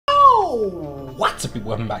Yo! What's up people,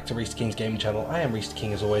 welcome back to Rhys the King's Gaming Channel. I am Rhys the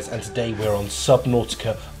King as always, and today we're on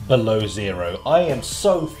Subnautica Below Zero. I am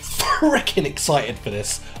so freaking excited for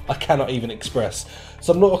this, I cannot even express.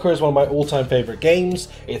 Subnautica is one of my all-time favourite games.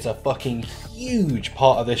 It's a fucking huge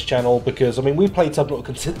part of this channel because, I mean, we've played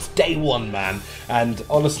Subnautica since day one, man. And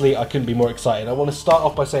honestly, I couldn't be more excited. I want to start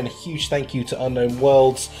off by saying a huge thank you to Unknown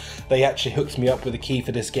Worlds. They actually hooked me up with a key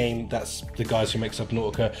for this game. That's the guys who make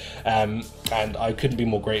Subnautica. And I couldn't be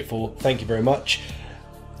more grateful. Thank you very much.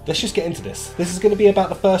 Let's just get into this. This is going to be about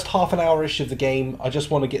the first half an hour-ish of the game. I just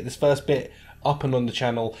want to get this first bit up and on the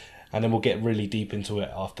channel, and then we'll get really deep into it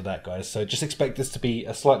after that, guys. So just expect this to be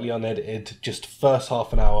a slightly unedited, just first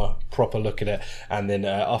half an hour proper look at it, and then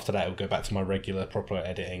after that it'll go back to my regular proper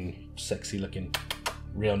editing, sexy looking,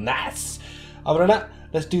 real nice. Other than that,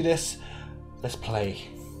 let's do this. Let's play.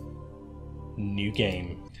 New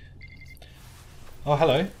game. Oh,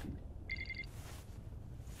 hello.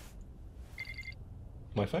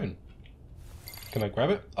 My phone. Can I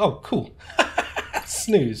grab it? Oh, cool.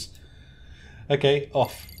 Snooze. Okay,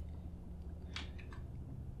 off.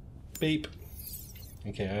 Beep.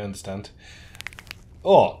 Okay, I understand.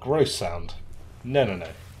 Oh, gross sound. No, no, no.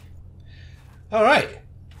 Alright.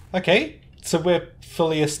 Okay, so we're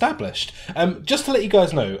fully established. Just to let you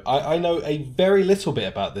guys know, I know a very little bit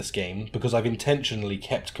about this game because I've intentionally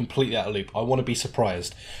kept completely out of loop. I want to be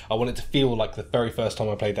surprised. I want it to feel like the very first time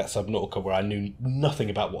I played that Subnautica where I knew nothing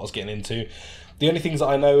about what I was getting into. The only things that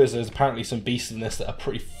I know is there's apparently some beasts in this that are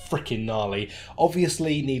pretty freaking gnarly.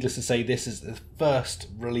 Obviously, needless to say, this is the first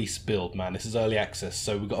release build, man. This is early access,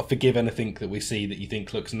 so we've got to forgive anything that we see that you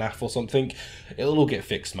think looks naff or something. It'll all get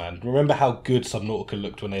fixed, man. Remember how good Subnautica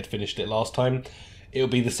looked when they had finished it last time? It'll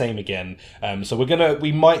be the same again. So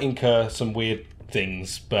we might incur some weird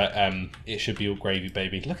things, but it should be all gravy,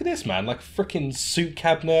 baby. Look at this, man. Like a freaking suit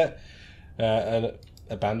cabinet, an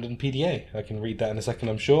abandoned PDA. I can read that in a second,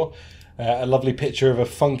 I'm sure. A lovely picture of a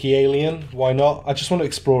funky alien. Why not? I just want to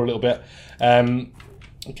explore a little bit.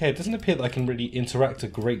 Okay, it doesn't appear that I can really interact a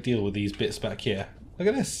great deal with these bits back here. Look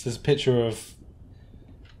at this. There's a picture of...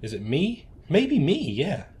 Is it me? Maybe me,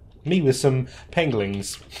 yeah. Me with some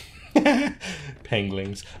penguins.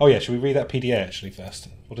 Penguins. Oh yeah, should we read that PDA actually first?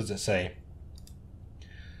 What does it say?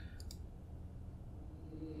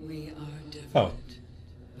 We are different, oh.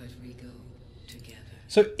 But we go together.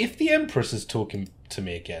 So if the Empress is talking to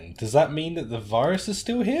me again, does that mean that the virus is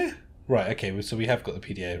still here? Right, okay, so we have got the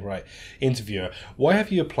PDA, right. Interviewer, why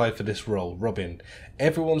have you applied for this role? Robin,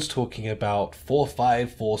 everyone's talking about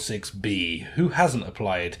 4546B. Who hasn't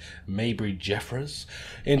applied? Maybe Jeffries?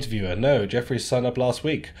 Interviewer, no, Jeffries signed up last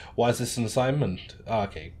week. Why is this an assignment? Ah,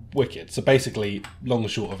 okay, wicked. So basically, long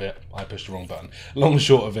and short of it, I pushed the wrong button. Long and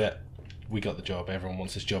short of it, we got the job. Everyone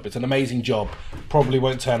wants this job. It's an amazing job. Probably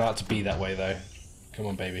won't turn out to be that way, though. Come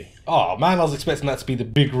on, baby. Oh, man, I was expecting that to be the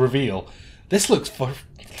big reveal. This looks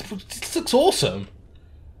awesome.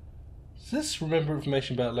 Does this remember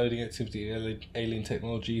information about loading activity, alien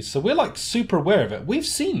technologies? So we're, like, super aware of it. We've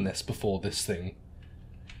seen this before, this thing.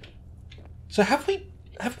 So have we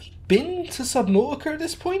been to Subnautica at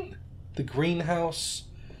this point? The greenhouse.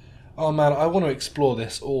 Oh, man, I want to explore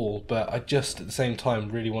this all, but I just, at the same time,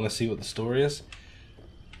 really want to see what the story is.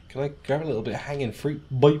 Can I grab a little bit of hanging fruit,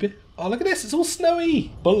 baby? Oh, look at this. It's all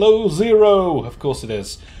snowy. Below zero. Of course it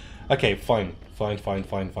is. Okay, fine. Fine. Look at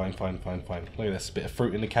this. A bit of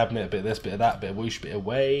fruit in the cabinet. A bit of this, bit of that. Bit of whoosh, bit of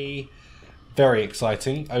way. Very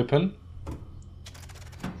exciting. Open.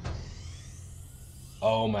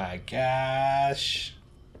 Oh my gosh.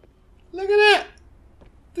 Look at it.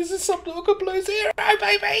 This is Subnautica Below Zero,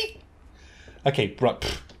 baby. Okay,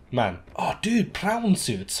 right. Man. Oh, dude. Prawn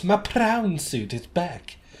suits. My prawn suit is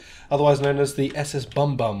back. Otherwise known as the SS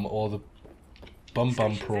Bum Bum or the Bum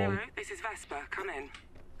Bum Prawn. This is Vesper. Come in.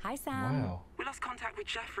 Hi, Sam. Wow. We lost contact with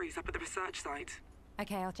Jeffries up at the research site.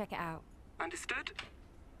 Okay, I'll check it out. Understood?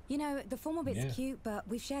 You know, the formal bit's cute, but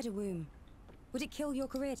we've shared a room. Would it kill your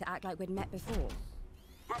career to act like we'd met before?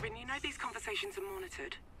 Robin, you know these conversations are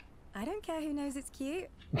monitored. I don't care who knows it's cute.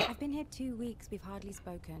 I've been here 2 weeks, we've hardly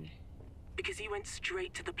spoken. Because you went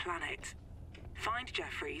straight to the planet. Find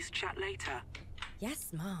Jeffries, chat later.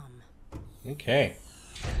 Yes, Mom. Okay.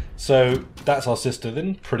 So that's our sister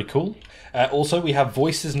then. Pretty cool. Also, we have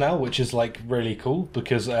voices now, which is like really cool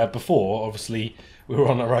because before, obviously, we were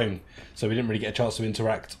on our own. So we didn't really get a chance to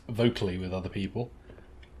interact vocally with other people.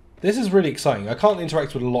 This is really exciting. I can't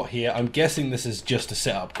interact with a lot here. I'm guessing this is just a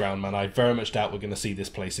setup ground, man. I very much doubt we're going to see this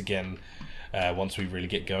place again once we really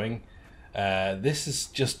get going. This is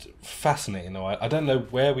just fascinating, though. I don't know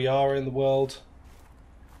where we are in the world.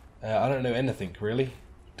 I don't know anything, really.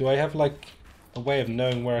 Do I have, like, a way of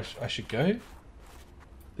knowing where I should go?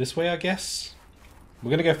 This way, I guess. We're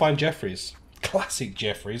gonna go find Jeffries. Classic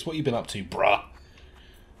Jeffries. What you been up to, bruh?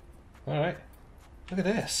 Alright. Look at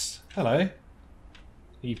this. Hello. Are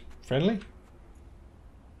you friendly?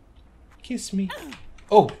 Kiss me.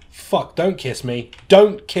 Oh, fuck. Don't kiss me.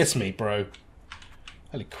 Don't kiss me, bro.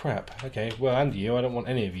 Holy crap. Okay, well, and you. I don't want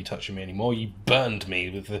any of you touching me anymore. You burned me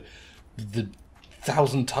with the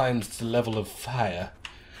 1,000 times the level of fire.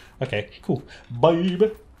 Okay, cool.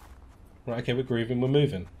 Babe. Right, okay, we're grooving. We're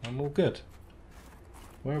moving. I'm all good.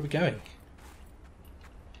 Where are we going?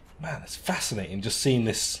 Man, it's fascinating just seeing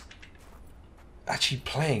this, actually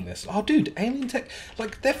playing this. Oh, dude, alien tech.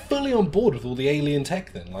 Like, they're fully on board with all the alien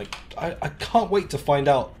tech then. Like, I can't wait to find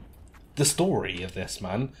out the story of this,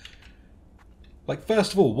 man. Like,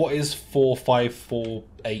 first of all, what is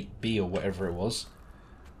 4548B or whatever it was?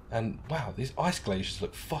 And, wow, these ice glaciers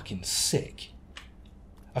look fucking sick.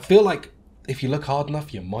 I feel like if you look hard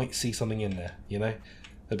enough, you might see something in there, you know?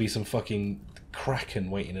 There'll be some fucking Kraken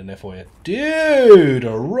waiting in there for you. Dude,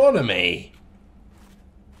 Aronomy!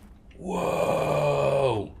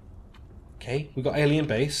 Whoa! Okay, we got alien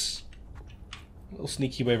base. A little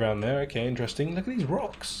sneaky way around there. Okay, interesting. Look at these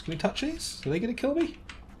rocks. Can we touch these? Are they going to kill me?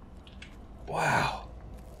 Wow.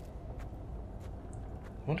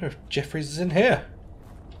 I wonder if Jeffries is in here.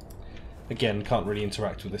 Again, can't really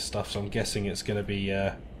interact with this stuff, so I'm guessing it's going to be,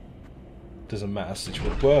 doesn't matter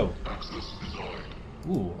situation. Whoa.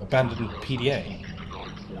 Ooh, abandoned PDA.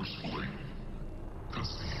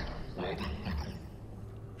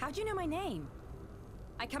 How'd you know my name?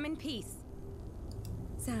 I come in peace.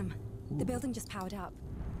 Sam, the building just powered up.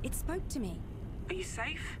 It spoke to me. Are you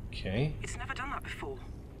safe? Okay. It's never done that before.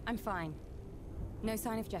 I'm fine. No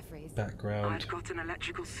sign of Jeffries. Background. I've got an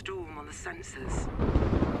electrical storm on the sensors.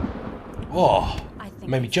 Oh, I think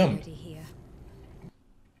made me it's jump. already here.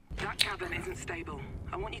 That cabin isn't stable.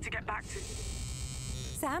 I want you to get back to...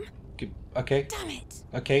 Sam? Okay. Damn it!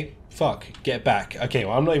 Okay, fuck. Get back. Okay,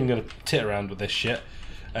 well, I'm not even going to tit around with this shit.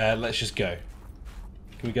 Let's just go.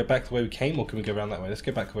 Can we go back the way we came, or can we go around that way? Let's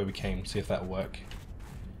go back the way we came, see if that'll work.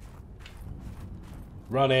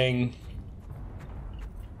 Running.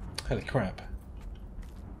 Holy crap.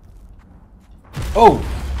 Oh!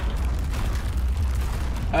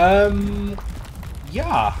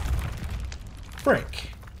 Yeah.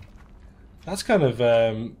 Frick. That's kind of,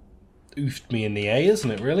 oofed me in the A, isn't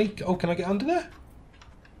it, really? Oh, can I get under there?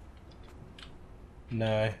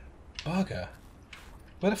 No. Bugger.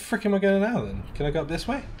 Where the frick am I going now, then? Can I go up this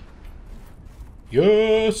way?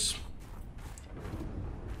 Yes!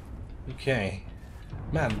 Okay.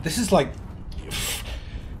 Man, this is like...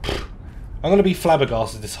 I'm going to be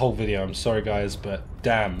flabbergasted this whole video, I'm sorry guys, but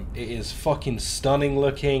damn, it is fucking stunning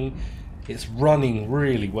looking. It's running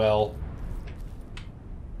really well.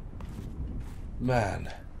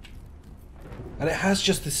 Man. And it has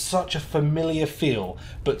just this such a familiar feel,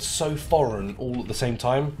 but so foreign all at the same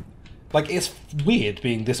time. Like, it's weird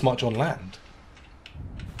being this much on land.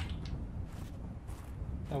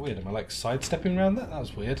 Oh, weird. Am I, like, sidestepping around that? That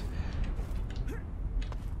was weird.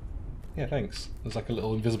 Yeah, thanks. There's, like, a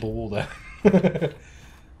little invisible wall there.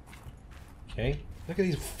 Okay. Look at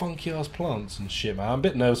these funky-ass plants and shit, man. I'm a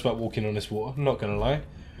bit nervous about walking on this water. I'm not going to lie.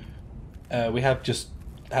 We have just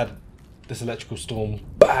had this electrical storm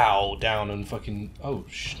bow down and fucking... Oh,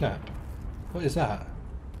 snap. What is that?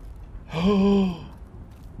 Oh!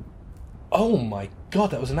 Oh my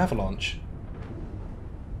god, that was an avalanche.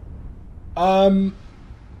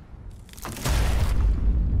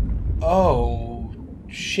 Oh,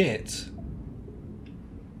 shit.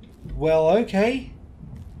 Well, okay.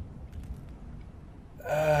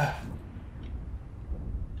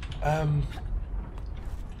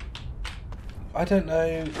 I don't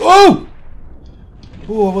know. Oh!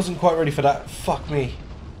 Oh, I wasn't quite ready for that. Fuck me.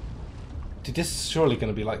 Dude, this is surely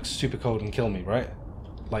going to be like super cold and kill me, right?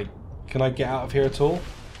 Like, can I get out of here at all?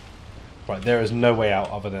 Right, there is no way out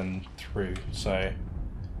other than through, so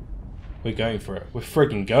we're going for it. We're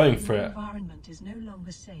frigging going for The it. environment is no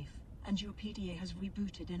longer safe, and your PDA has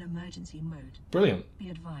rebooted in emergency mode. Brilliant. Be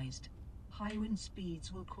advised, high wind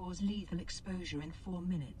speeds will cause lethal exposure in 4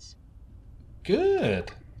 minutes.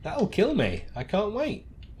 Good. That'll kill me. I can't wait.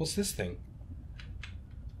 What's this thing?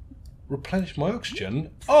 Replenish my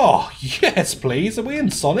oxygen? Oh, yes, please. Are we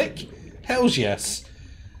in Sonic? Hells yes.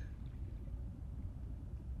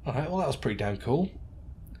 Alright, well that was pretty damn cool.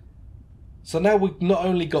 So now we've not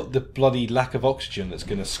only got the bloody lack of oxygen that's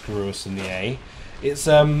going to screw us in the A, it's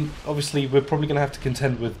obviously we're probably going to have to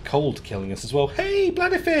contend with cold killing us as well. Hey,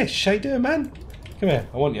 Bladderfish! How you doing, man? Come here,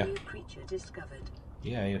 I want you. New creature discovered.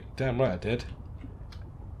 Yeah, you're damn right I did.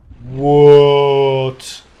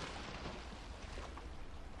 What?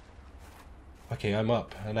 Okay, I'm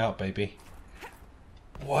up and out, baby.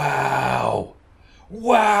 Wow.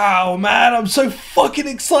 Wow, man, I'm so fucking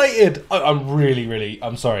excited. I'm really,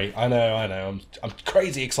 I'm sorry. I know. I'm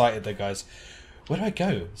crazy excited though, guys. Where do I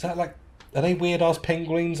go? Is that like, are they weird ass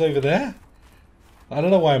penguins over there? I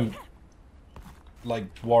don't know why I'm like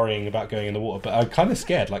worrying about going in the water, but I'm kind of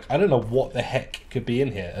scared. Like, I don't know what the heck could be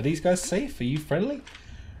in here. Are these guys safe? Are you friendly?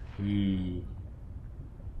 Ooh.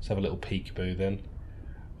 Let's have a little peekaboo then.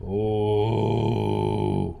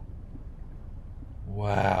 Oh.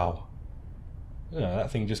 Wow. Oh,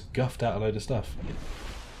 that thing just guffed out a load of stuff.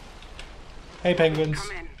 Hey, penguins.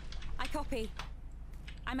 Come in. I copy.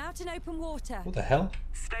 I'm out in open water. What the hell?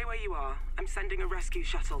 Stay where you are. I'm sending a rescue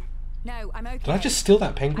shuttle. No, I'm okay. Did I just steal that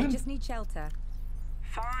I penguin? just need shelter.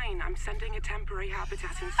 Fine, I'm sending a temporary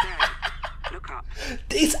habitat instead. Look up.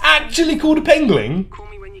 It's actually called a penguin? Call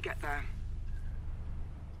me when you get there.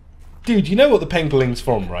 Dude, you know what the penguin's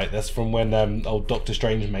from, right? That's from when old Doctor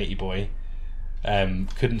Strange matey boy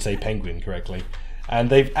couldn't say penguin correctly. And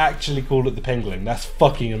they've actually called it the penguin. That's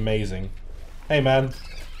fucking amazing. Hey, man.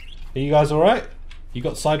 Are you guys alright? You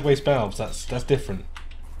got sideways valves. That's different.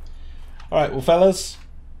 Alright, well, fellas,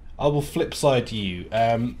 I will flip side you.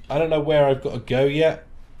 I don't know where I've got to go yet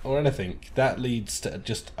or anything. That leads to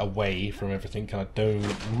just away from everything, and I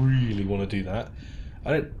don't really want to do that.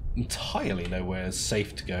 I don't entirely know where it's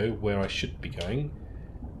safe to go, where I should be going.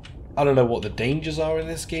 I don't know what the dangers are in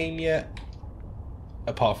this game yet.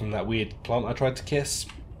 Apart from that weird plant I tried to kiss.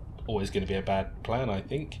 Always going to be a bad plan, I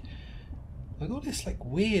think. I got this like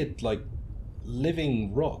weird, like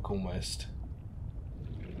living rock almost.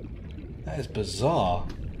 That is bizarre.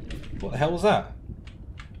 What the hell was that?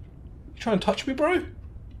 You trying to touch me, bro?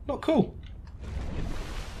 Not cool.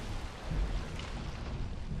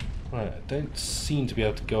 Right, I don't seem to be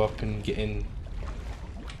able to go up and get in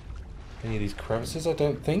any of these crevices, I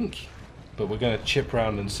don't think. But we're going to chip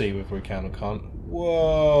around and see whether we can or can't.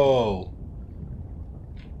 Whoa!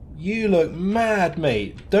 You look mad,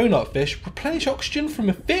 mate. Donut fish. Replenish oxygen from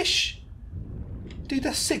a fish? Dude,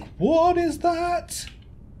 that's sick. What is that?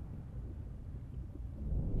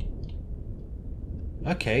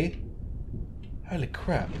 Okay. Holy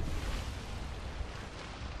crap.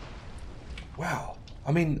 Wow.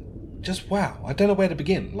 I mean, just wow. I don't know where to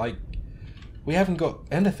begin. Like, we haven't got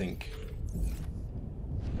anything.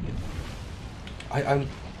 I'm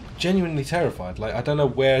genuinely terrified. Like, I don't know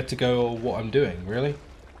where to go or what I'm doing, really.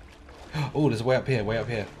 Oh, there's a way up here, way up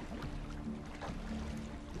here.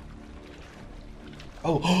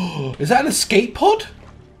 Oh, is that an escape pod?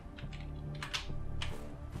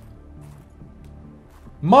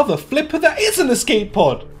 Mother flipper, that is an escape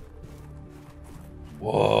pod!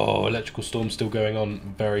 Whoa, electrical storm still going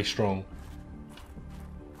on very strong.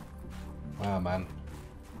 Wow, man.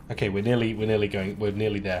 Okay, we're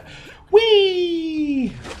nearly there.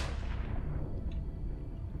 Whee!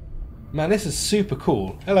 Man, this is super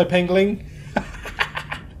cool. Hello, Pengling.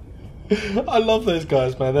 I love those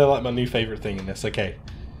guys, man. They're like my new favourite thing in this. Okay.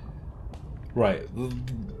 Right.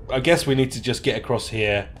 I guess we need to just get across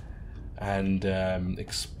here and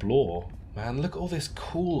explore. Man, look at all this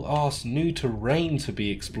cool ass new terrain to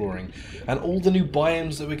be exploring. And all the new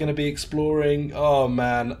biomes that we're going to be exploring. Oh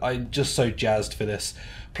man, I'm just so jazzed for this.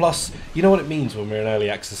 Plus, you know what it means when we're in early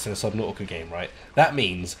access in a Subnautica game, right? That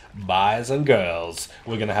means, boys and girls,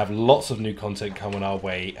 we're going to have lots of new content coming our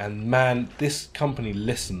way. And man, this company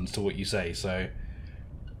listens to what you say, so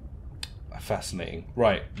fascinating.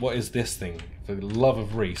 Right, what is this thing? For the love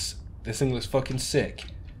of Rhys. This thing looks fucking sick.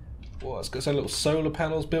 Whoa, it's got some little solar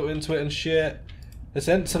panels built into it and shit. Let's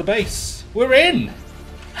enter the base. We're in!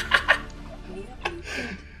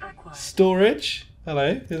 Storage. Hello.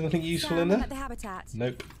 Is anything useful in there? At the habitat.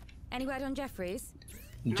 Nope. Any word on Jeffries?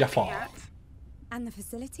 Jafar. Yet. And the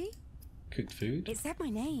facility? Cooked food. It said my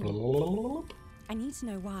name. Blablabla. I need to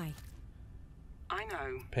know why. I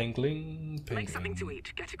know. Pengling. Make something to Pengling.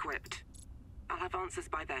 eat. Get equipped. I'll have answers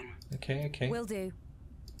by then. Okay, okay. Will do.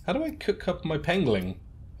 How do I cook up my pengling?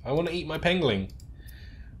 I want to eat my pengling.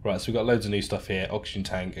 Right, so we've got loads of new stuff here. Oxygen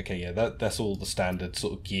tank. Okay, yeah, that's all the standard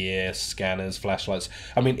sort of gear, scanners, flashlights.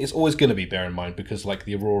 I mean, it's always going to be, bear in mind, because like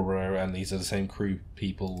the Aurora and these are the same crew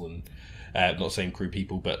people, and not same crew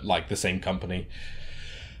people, but like the same company.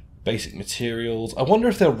 Basic materials. I wonder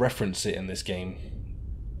if they'll reference it in this game.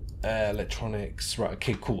 Electronics. Right,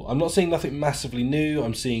 okay, cool. I'm not seeing nothing massively new.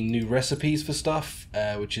 I'm seeing new recipes for stuff,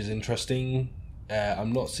 which is interesting.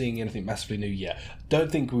 I'm not seeing anything massively new yet.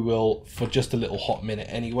 Don't think we will for just a little hot minute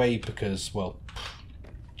anyway, because, well,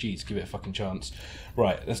 geez, give it a fucking chance.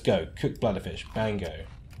 Right, let's go. Cooked bladderfish. Bango.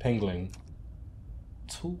 Pengling.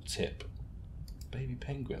 Tooltip. Baby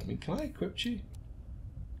penguin. I mean, can I equip you?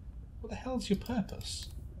 What the hell's your purpose?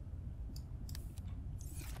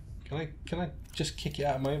 Can I just kick it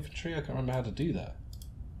out of my inventory? I can't remember how to do that.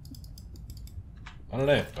 I don't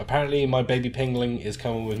know. Apparently my baby pingling is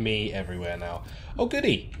coming with me everywhere now. Oh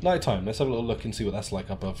goody! Nighttime. Let's have a little look and see what that's like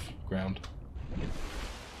above ground.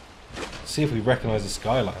 See if we recognise the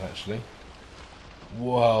skyline actually.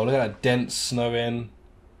 Whoa, look at that dense snow in.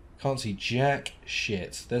 Can't see jack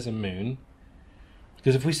shit. There's a moon.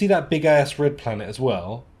 Because if we see that big ass red planet as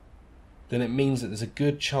well, then it means that there's a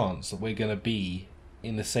good chance that we're going to be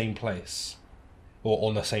in the same place. Or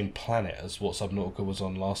on the same planet as what Subnautica was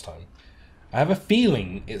on last time. I have a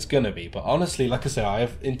feeling it's going to be, but honestly, like I said, I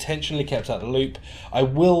have intentionally kept out the loop. I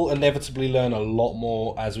will inevitably learn a lot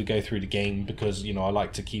more as we go through the game because, you know, I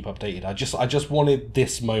like to keep updated. I just wanted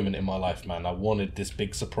this moment in my life, man. I wanted this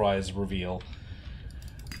big surprise reveal.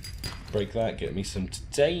 Break that, get me some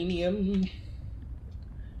titanium.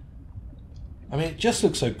 I mean, it just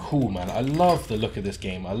looks so cool, man. I love the look of this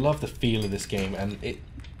game. I love the feel of this game, and it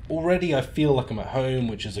already I feel like I'm at home,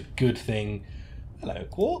 which is a good thing. Hello,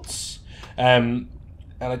 Quartz. And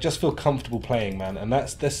I just feel comfortable playing, man, and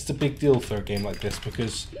that's a big deal for a game like this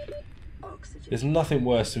because there's nothing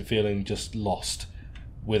worse than feeling just lost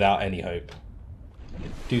without any hope.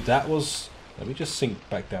 Dude, that was... Let me just sink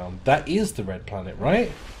back down. That is the red planet,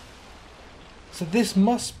 right? So this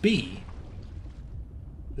must be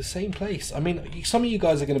the same place. I mean, some of you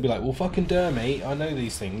guys are going to be like, well, fucking duh, mate. I know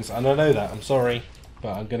these things, and I know that. I'm sorry,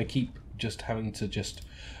 but I'm going to keep just having to just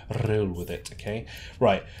roll with it, okay?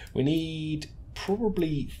 Right, we need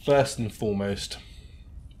probably first and foremost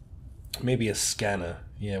maybe a scanner.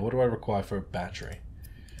 Yeah, what do I require for a battery?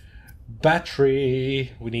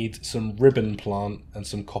 Battery! We need some ribbon plant and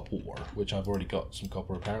some copper ore, which I've already got some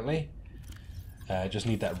copper apparently. Just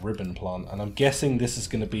need that ribbon plant, and I'm guessing this is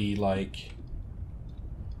going to be like...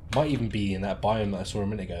 Might even be in that biome that I saw a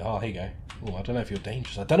minute ago. Oh, here you go. Oh, I don't know if you're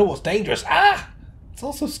dangerous. I don't know what's dangerous. Ah! It's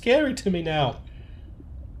also scary to me now.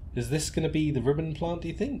 Is this going to be the ribbon plant, do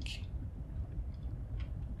you think?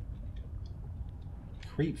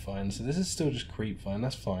 Creep vine. So this is still just creep vine.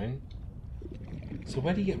 That's fine. So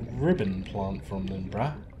where do you get ribbon plant from then,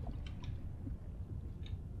 bruh?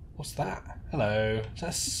 What's that? Hello.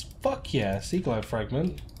 That's... Fuck yeah. Sea globe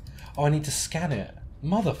fragment. Oh, I need to scan it.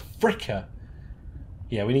 Mother fricker.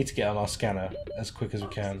 Yeah, we need to get on our scanner as quick as we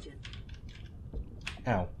can.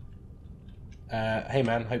 Ow. Hey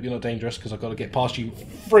man, hope you're not dangerous because I've got to get past you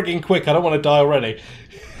frigging quick. I don't want to die already.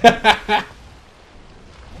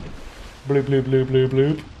 Bloop, bloop, bloop, bloop,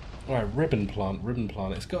 bloop. Alright, ribbon plant, ribbon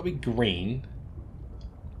plant. It's got to be green.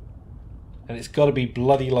 And it's got to be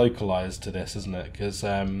bloody localized to this, isn't it? Because,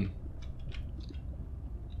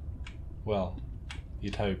 well,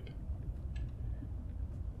 you'd hope.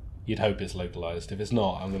 You'd hope it's localized. If it's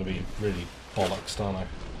not, I'm going to be really bollocks, aren't I?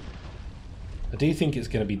 I do think it's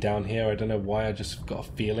going to be down here. I don't know why, I just got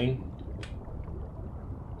a feeling.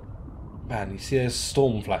 Man, you see those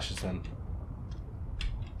storm flashes then?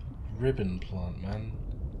 Ribbon plant, man.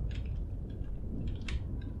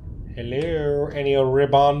 Hello, any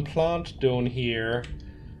ribbon plant down here?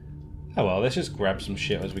 Oh well, let's just grab some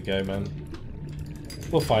shit as we go, man.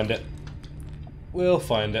 We'll find it. We'll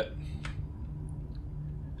find it.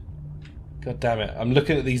 God damn it. I'm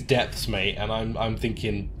looking at these depths, mate, and I'm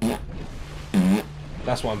thinking...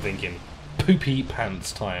 That's what I'm thinking. Poopy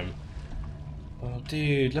pants time. Oh,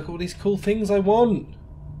 dude, look at all these cool things I want.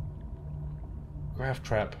 Grav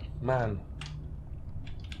trap. Man.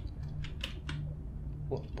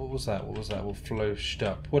 What was that? What was that? What flashed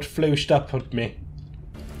up? What flashed up at me?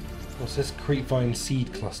 What's this? Creepvine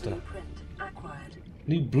seed cluster. Blueprint acquired.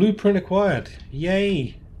 New blueprint acquired.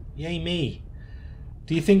 Yay. Yay me.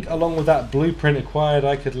 Do you think along with that blueprint acquired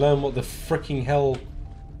I could learn what the fricking hell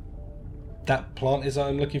that plant is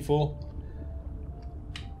I'm looking for?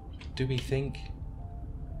 Do we think?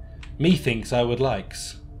 Methinks I would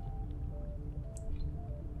likes.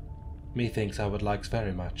 Methinks I would likes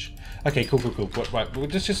very much. Okay, cool. Right, we're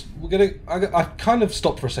gonna. I kind of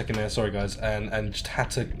stopped for a second there. Sorry, guys, and just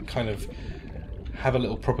had to kind of have a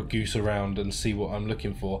little proper goose around and see what I'm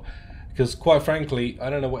looking for, because quite frankly, I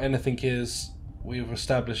don't know what anything is. We've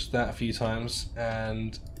established that a few times,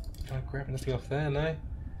 and can I grab anything off there? No.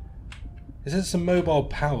 Is this a mobile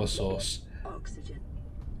power source? Oxygen.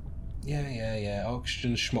 Yeah.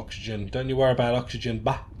 Oxygen, schmoxygen. Don't you worry about oxygen,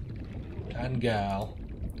 bah. And gal.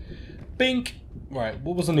 Bink! Right,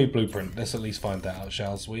 what was the new blueprint? Let's at least find that out,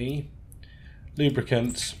 shall we?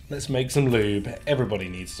 Lubricants. Let's make some lube. Everybody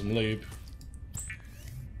needs some lube.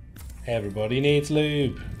 Everybody needs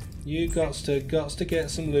lube. You gots to get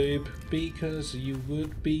some lube, because you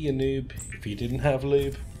would be a noob if you didn't have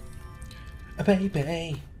lube. A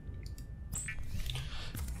baby.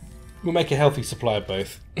 We'll make a healthy supply of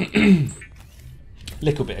both.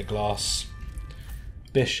 Little bit of glass.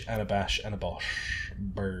 Bish and a bash and a bosh.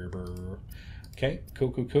 Burr. Okay,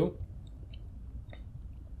 cool.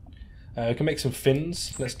 We can make some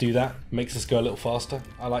fins. Let's do that. Makes us go a little faster.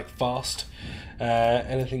 I like fast.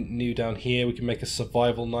 Anything new down here? We can make a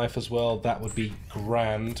survival knife as well. That would be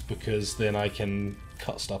grand because then I can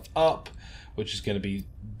cut stuff up, which is going to be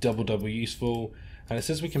double useful. And it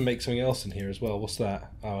says we can make something else in here as well. What's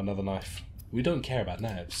that? Oh, another knife. We don't care about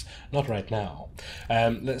knives. Not right now.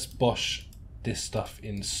 Let's bosh this stuff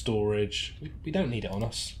in storage. We don't need it on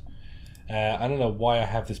us. I don't know why I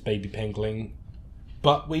have this baby penguin,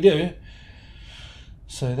 but we do.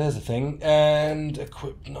 So there's a thing. And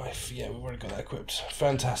equipped knife. Yeah, we've already got that equipped.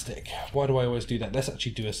 Fantastic. Why do I always do that? Let's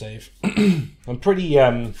actually do a save. I'm pretty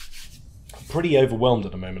overwhelmed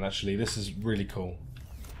at the moment, actually. This is really cool.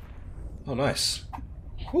 Oh, nice.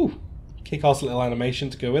 Whew. Kick-ass little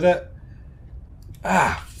animation to go with it.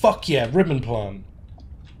 Ah, fuck yeah, ribbon plant.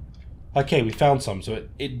 Okay, we found some, so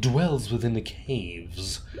it dwells within the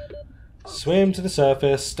caves. Swim to the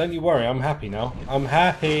surface. Don't you worry, I'm happy now. I'm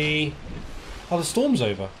happy. Oh, the storm's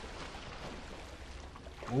over.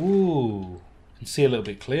 Ooh, can see a little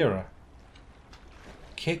bit clearer.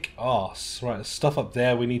 Kick ass. Right, there's stuff up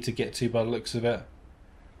there we need to get to by the looks of it.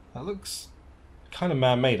 That looks kind of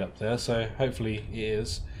man-made up there, so hopefully it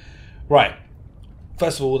is. Right.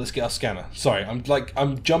 First of all, let's get our scanner. Sorry,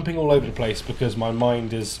 I'm jumping all over the place because my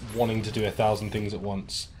mind is wanting to do 1,000 things at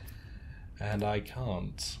once. And I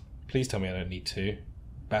can't. Please tell me I don't need 2.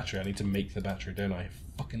 Battery, I need to make the battery, don't I?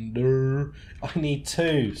 Fucking do. I need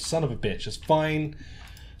 2. Son of a bitch. It's fine.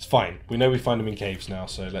 It's fine. We know we find them in caves now,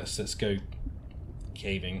 so let's go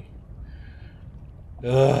caving.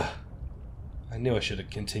 Ugh. I knew I should have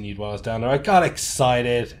continued while I was down there. I got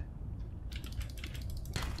excited.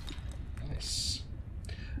 Nice.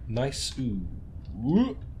 Nice.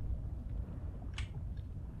 Ooh.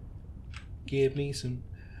 Give me some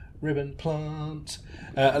ribbon plant.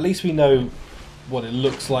 At least we know what it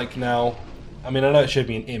looks like now. I mean, I know it showed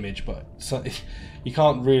me an image, but you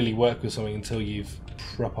can't really work with something until you've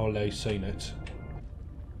properly seen it.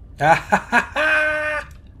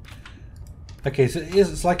 Okay, so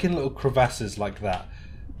it's like in little crevasses like that.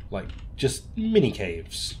 Like, just mini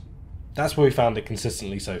caves. That's where we found it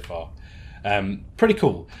consistently so far. Pretty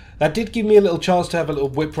cool. That did give me a little chance to have a little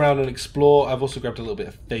whip around and explore. I've also grabbed a little bit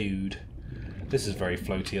of food. This is very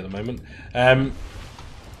floaty at the moment.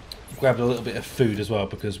 Grabbed a little bit of food as well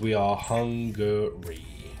because we are hungry.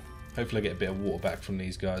 Hopefully I get a bit of water back from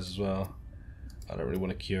these guys as well. I don't really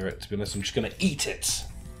want to cure it, to be honest. I'm just going to eat it.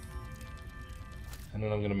 And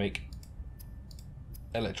then I'm going to make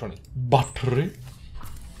electronic battery.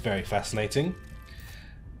 Very fascinating.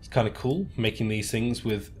 It's kind of cool making these things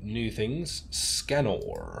with new things.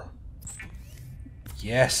 Scanner.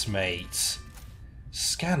 Yes, mate.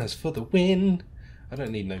 Scanners for the win. I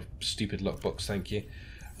don't need no stupid lockbox, thank you.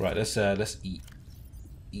 Right, let's eat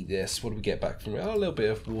this. What do we get back from it? Oh, a little bit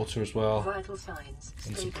of water as well. Vital signs.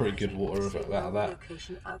 And some pretty good water out of that.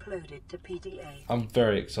 Location uploaded to PDA. I'm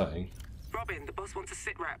very exciting. Robin, the boss wants a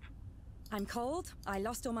sit rep. I'm cold, I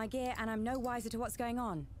lost all my gear, and I'm no wiser to what's going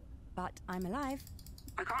on. But I'm alive.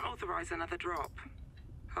 I can't authorize another drop.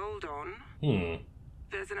 Hold on.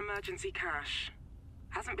 There's an emergency cache.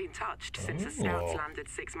 Hasn't been touched since the scouts landed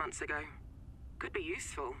 6 months ago. Could be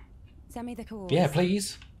useful. Send me the coordinates. Yeah,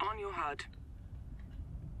 please. On your HUD.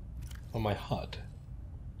 On my HUD.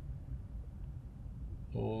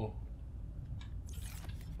 Oh.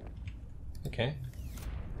 Okay.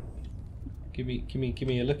 Give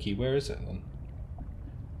me a looky. Where is it then?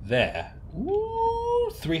 There.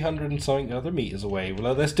 Ooh, 300 and something other meters away.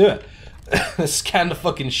 Well, let's do it. Let's scan the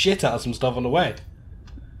fucking shit out of some stuff on the way.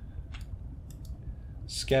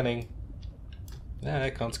 Scanning. Nah, I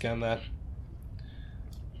can't scan that.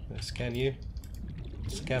 Let's scan you.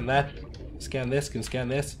 Scan that. Scan this. Can scan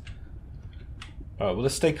this. Alright, well,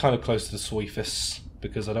 let's stay kind of close to the surface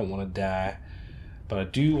because I don't want to die. But I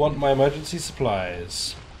do want my emergency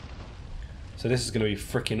supplies. So this is going to be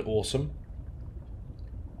freaking awesome.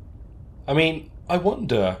 I mean, I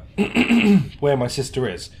wonder where my sister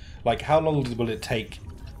is. Like, how long will it take?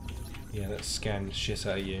 Yeah, let's scan the shit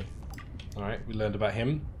out of you. Alright, we learned about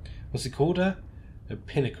him. What's it called? A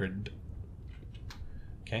pinnacrid.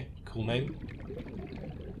 Okay, cool name.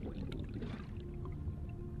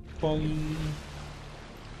 Boing.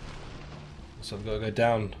 So I've got to go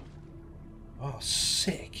down. Oh,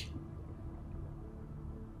 sick.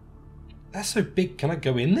 That's so big. Can I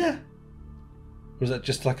go in there? Or is that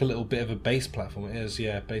just like a little bit of a base platform? It is,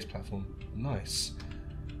 yeah, base platform. Nice.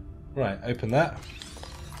 Right, open that.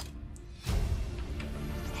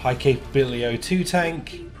 High capability O2 tank.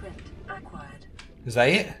 Blueprint acquired. Is that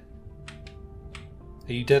it?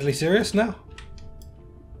 Are you deadly serious now?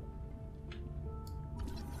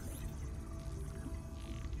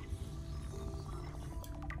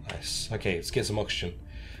 Nice. Okay, let's get some oxygen.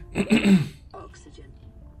 Oxygen.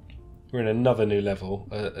 We're in another new level,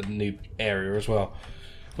 a new area as well,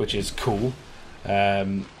 which is cool.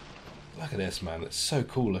 Look at this, man. It's so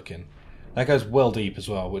cool looking. That goes well deep as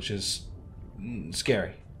well, which is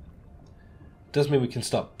scary. Does mean we can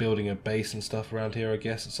start building a base and stuff around here, I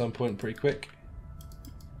guess, at some point pretty quick.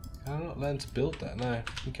 Can I not learn to build that? No.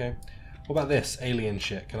 Okay. What about this? Alien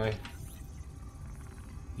shit. Can I...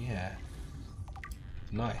 Yeah.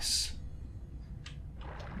 Nice.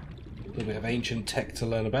 A little bit of ancient tech to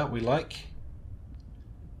learn about. We like.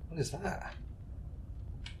 What is that?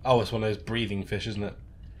 Oh, it's one of those breathing fish, isn't it?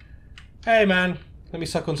 Hey, man. Let me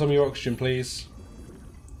suck on some of your oxygen, please.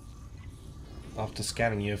 After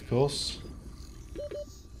scanning you, of course.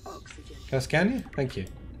 Oxygen. Can I scan you? Thank you.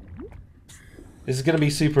 This is going to be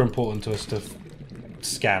super important to us to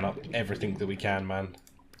scan up everything that we can, man.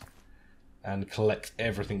 And collect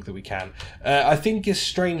everything that we can. I think it's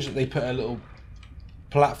strange that they put a little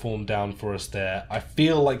platform down for us there. I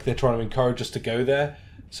feel like they're trying to encourage us to go there.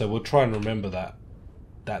 So we'll try and remember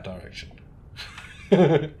that direction.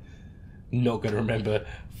 Not going to remember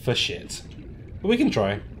for shit. But we can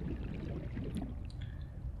try.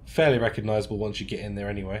 Fairly recognisable once you get in there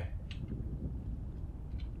anyway.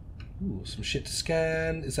 Ooh, some shit to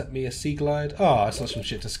scan. Is that me, a sea glide? Oh, it's not some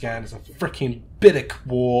shit to scan. It's a freaking bit of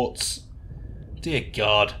quartz. Dear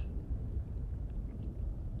God.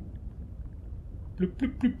 Bloop,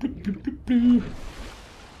 bloop, bloop, bloop, bloop, bloop, bloop.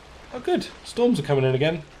 Oh, good. Storms are coming in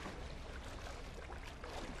again.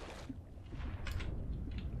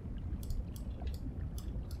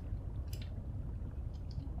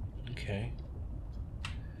 Okay.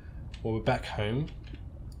 Well, we're back home.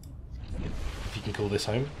 If you can call this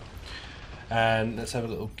home. And let's have a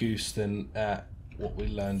little goose then at what we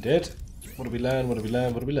learned. What did we learn? What did we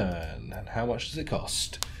learn? What did we learn? And how much does it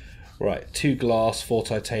cost? Right, 2 glass, 4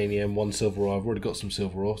 titanium, 1 silver ore. I've already got some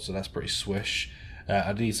silver ore, so that's pretty swish.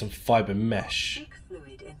 I need some fibre mesh.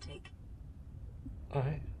 Fluid intake.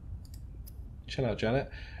 Alright. Chill out,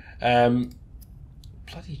 Janet.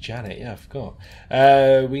 Bloody Janet, yeah, I forgot.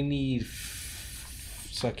 We need...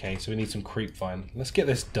 Okay, so we need some creep vine. Let's get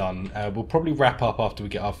this done. We'll probably wrap up after we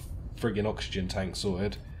get our friggin' oxygen tank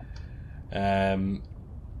sorted.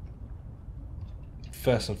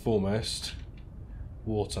 First and foremost,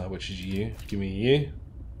 water, which is you. Give me you.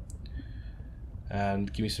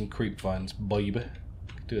 And give me some creep vines, babe.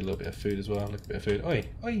 Do a little bit of food as well. A little bit of food. Oi,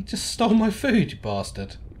 oi, you just stole my food, you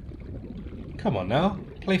bastard. Come on now.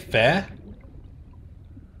 Play fair.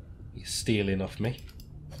 You're stealing off me.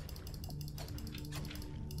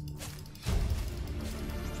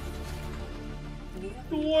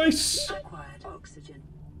 Nice. Acquired oxygen.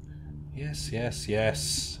 Yes, yes,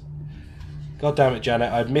 yes. God damn it,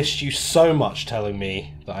 Janet. I've missed you so much telling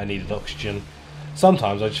me that I needed oxygen.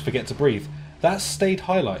 Sometimes I just forget to breathe. That stayed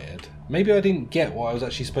highlighted. Maybe I didn't get what I was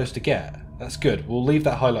actually supposed to get. That's good. We'll leave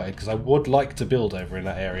that highlighted because I would like to build over in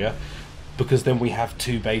that area. Because then we have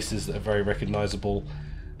 2 bases that are very recognisable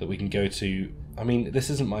that we can go to. I mean,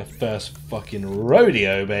 this isn't my first fucking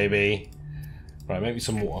rodeo, baby. Right, make me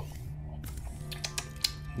some water.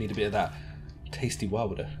 Need a bit of that tasty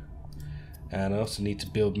water. And I also need to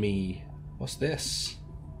build me... What's this?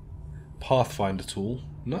 Pathfinder tool.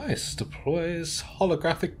 Nice. Deploys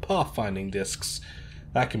holographic pathfinding discs.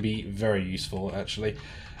 That can be very useful, actually.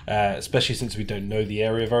 Especially since we don't know the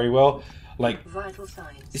area very well. Like, Vital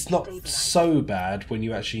signs it's not stabilized. so bad when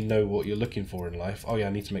you actually know what you're looking for in life. Oh yeah, I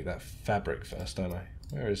need to make that fabric first, don't I?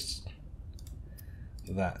 Where is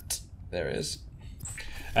that? There it is.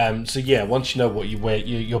 So yeah, once you know what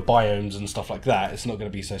your biomes and stuff like that, it's not going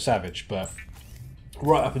to be so savage. But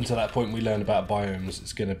right up until that point we learn about biomes,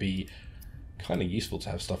 it's going to be kind of useful to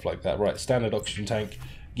have stuff like that. Right, standard oxygen tank.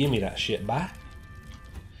 Give me that shit back.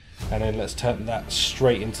 And then let's turn that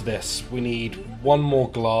straight into this. We need 1 more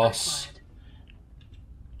glass,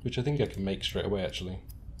 which I think I can make straight away actually.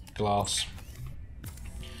 Glass.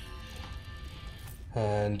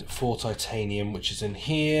 And 4 titanium, which is in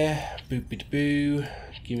here. Boop-a-boo.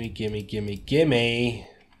 Gimme, gimme, gimme, gimme.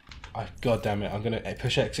 God damn it, I'm going to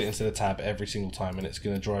push exit instead of tab every single time, and it's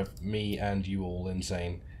going to drive me and you all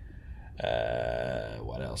insane.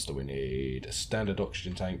 What else do we need? A standard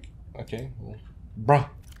oxygen tank. Okay. Well, bruh.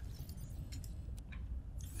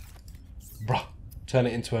 Bruh. Turn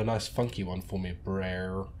it into a nice funky one for me,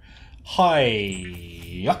 brer.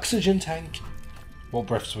 Hi, oxygen tank. What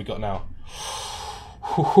breaths have we got now?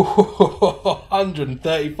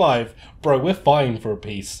 135. Bro, we're fine for a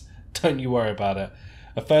piece. Don't you worry about it.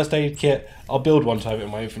 A first aid kit, I'll build one to have it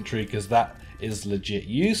in my infantry because that is legit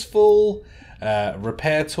useful.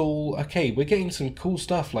 Repair tool. Okay, we're getting some cool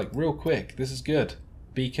stuff like real quick. This is good.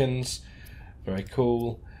 Beacons, very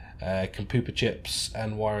cool. Computer chips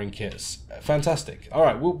and wiring kits. Fantastic.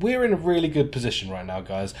 Alright, we're in a really good position right now,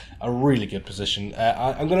 guys. A really good position.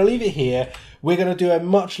 I'm going to leave it here. We're going to do a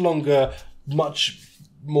much longer, much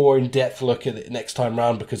more in-depth look at it next time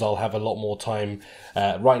round because I'll have a lot more time.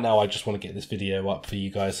 Right now I just want to get this video up for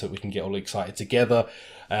you guys so that we can get all excited together.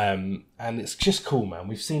 And it's just cool, man.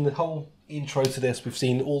 We've seen the whole intro to this. We've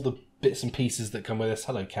seen all the bits and pieces that come with this.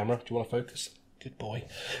 Hello, camera. Do you want to focus? Good boy.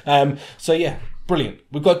 So yeah, brilliant.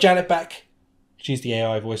 We've got Janet back. She's the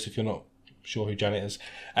AI voice if you're not sure who Janet is.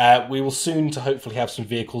 We will soon to hopefully have some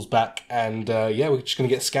vehicles back. And yeah, we're just going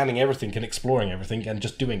to get scanning everything and exploring everything and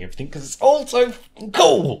just doing everything because it's all so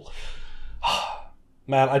cool.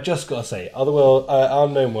 Man, I just got to say,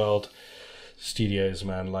 Unknown World Studios,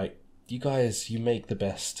 man, like, you guys, you make the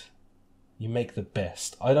best. You make the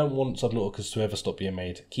best. I don't want Subnauticas to ever stop being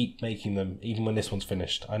made. Keep making them, even when this one's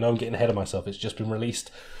finished. I know I'm getting ahead of myself. It's just been released.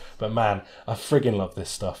 But man, I friggin' love this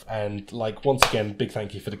stuff. And like, once again, big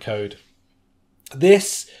thank you for the code.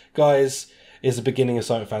 This, guys, is the beginning of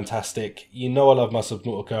something fantastic. You know I love my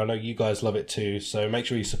Subnautica. I know you guys love it too. So make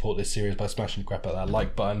sure you support this series by smashing the crap out of that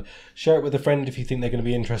like button. Share it with a friend if you think they're going to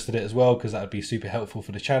be interested in it as well, because that would be super helpful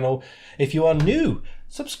for the channel. If you are new,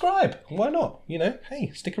 subscribe. Why not? You know,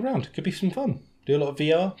 hey, stick around. Could be some fun. Do a lot of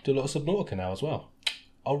VR, do a lot of Subnautica now as well.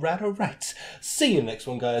 Alright, alright. See you in the next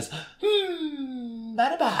one, guys.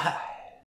 Bye-bye.